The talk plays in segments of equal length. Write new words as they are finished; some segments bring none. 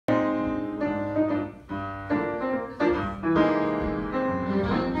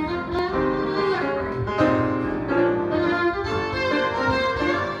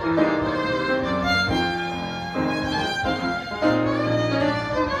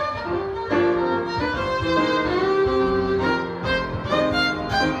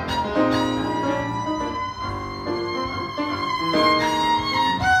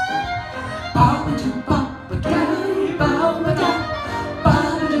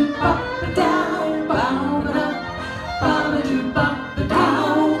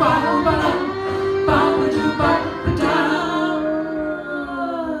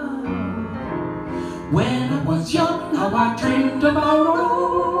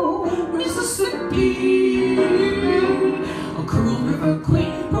be. A cruel river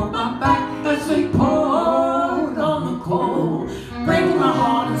queen broke my back as they poured on the coal, breaking my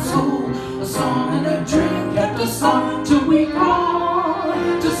heart and soul. A song and a dream kept us on till we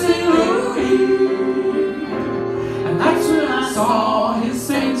crawled to see Louis. And that's when I saw his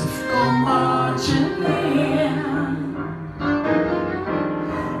saints go marching in.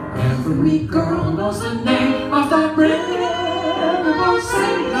 Every girl knows the name of that river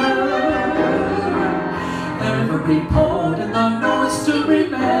singer. Every poet in the North still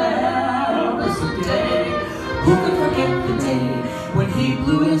remembers the day. Who could forget the day when he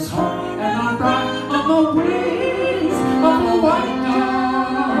blew his horn and I ride on the wings of a white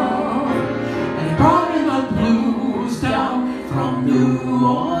dove? And he brought in the blues down from New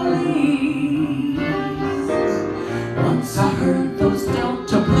Orleans. Once I heard those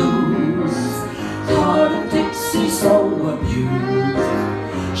Delta blues, heart of Dixie so abused,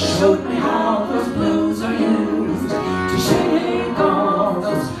 showed me how those blues are used to shake off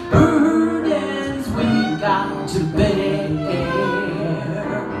those burdens we got to bear.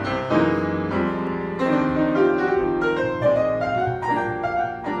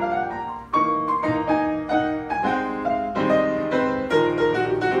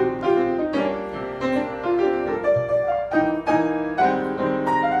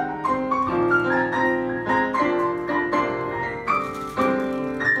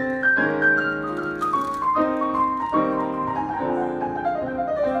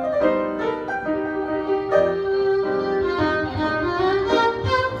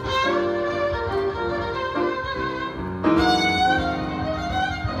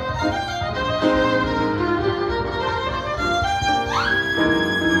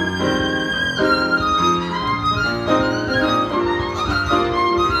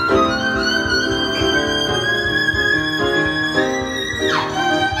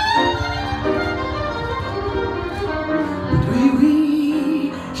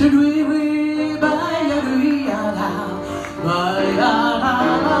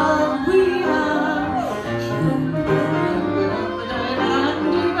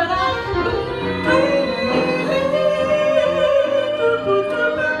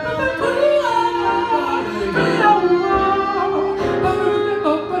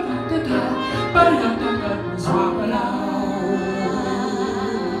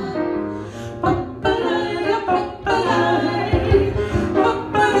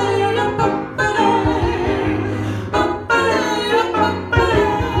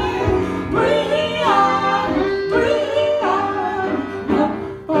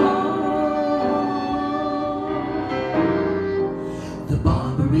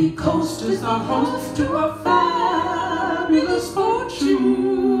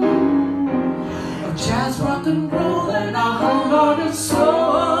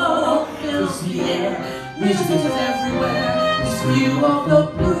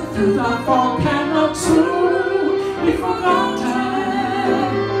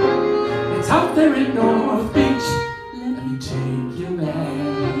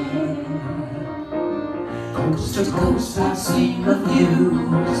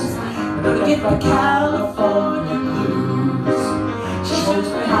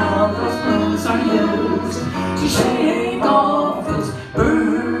 To shake off those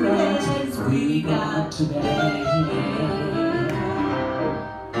burdens we got to bear.